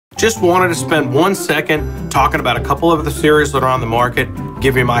Just wanted to spend 1 second talking about a couple of the cereals that are on the market,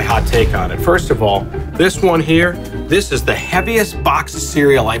 give you my hot take on it. First of all, this one here, this is the heaviest box of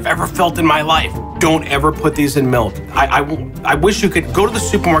cereal I've ever felt in my life. Don't ever put these in milk. I wish you could go to the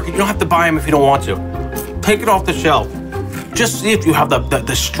supermarket. You don't have to buy them if you don't want to. Take it off the shelf. Just see if you have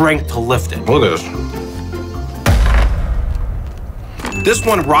the strength to lift it. Look at this. This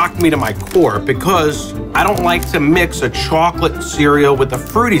one rocked me to my core because I don't like to mix a chocolate cereal with a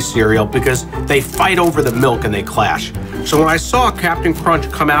fruity cereal because they fight over the milk and they clash. So when I saw Captain Crunch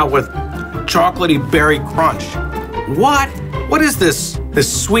come out with chocolatey berry crunch, what is this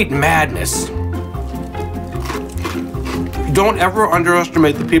sweet madness? Don't ever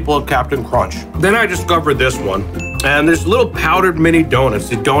underestimate the people at Captain Crunch. Then I discovered this one, and there's little powdered mini donuts.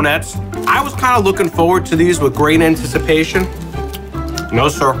 The donuts, I was kind of looking forward to these with great anticipation. No,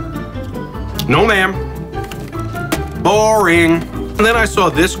 sir. No, ma'am. Boring. And then I saw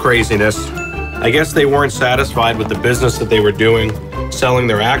this craziness. I guess they weren't satisfied with the business that they were doing, selling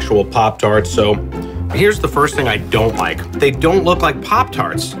their actual Pop-Tarts. So here's the first thing I don't like. They don't look like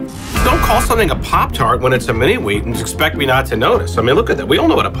Pop-Tarts. Don't call something a Pop-Tart when it's a mini-wheat and expect me not to notice. I mean, look at that. We all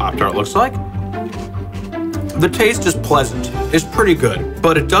know what a Pop-Tart looks like. The taste is pleasant. It's pretty good,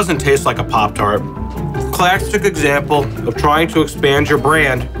 but it doesn't taste like a Pop-Tart. Classic example of trying to expand your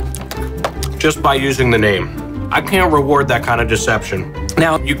brand just by using the name. I can't reward that kind of deception.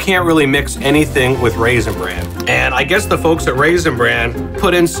 Now, you can't really mix anything with Raisin Bran. And I guess the folks at Raisin Bran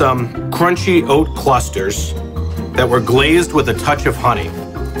put in some crunchy oat clusters that were glazed with a touch of honey.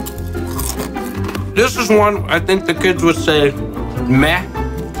 This is one I think the kids would say, meh.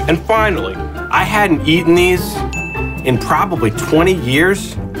 And finally, I hadn't eaten these in probably 20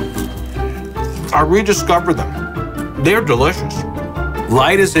 years. I rediscovered them. They're delicious.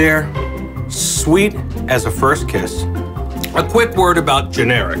 Light as air, sweet as a first kiss. A quick word about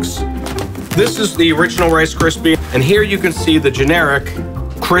generics. This is the original Rice Krispie, and here you can see the generic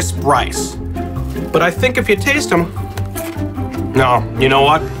crisp rice. But I think if you taste them, no, you know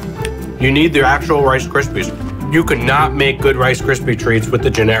what? You need the actual Rice Krispies. You cannot make good Rice Krispie treats with the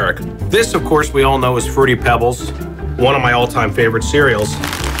generic. This, of course, we all know is Fruity Pebbles, one of my all-time favorite cereals,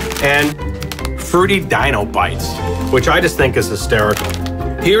 and Fruity Dino Bites, which I just think is hysterical.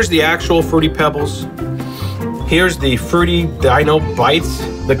 Here's the actual Fruity Pebbles. Here's the Fruity Dino Bites.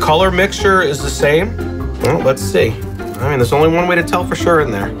 The color mixture is the same. Well, let's see. I mean, there's only one way to tell for sure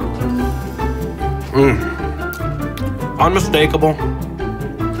in there. Unmistakable.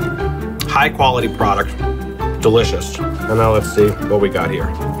 High quality product. Delicious. And now let's see what we got here.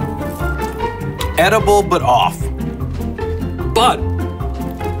 Edible but off. But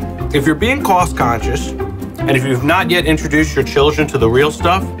if you're being cost conscious, and if you've not yet introduced your children to the real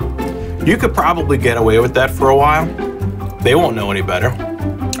stuff, you could probably get away with that for a while. They won't know any better.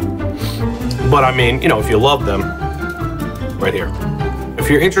 But I mean, you know, if you love them, right here. If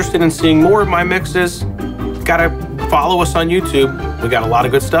you're interested in seeing more of my mixes, gotta follow us on YouTube. We got a lot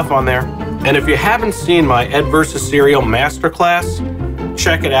of good stuff on there. And if you haven't seen my Ed vs. Cereal Masterclass,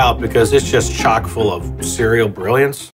 check it out because it's just chock full of cereal brilliance.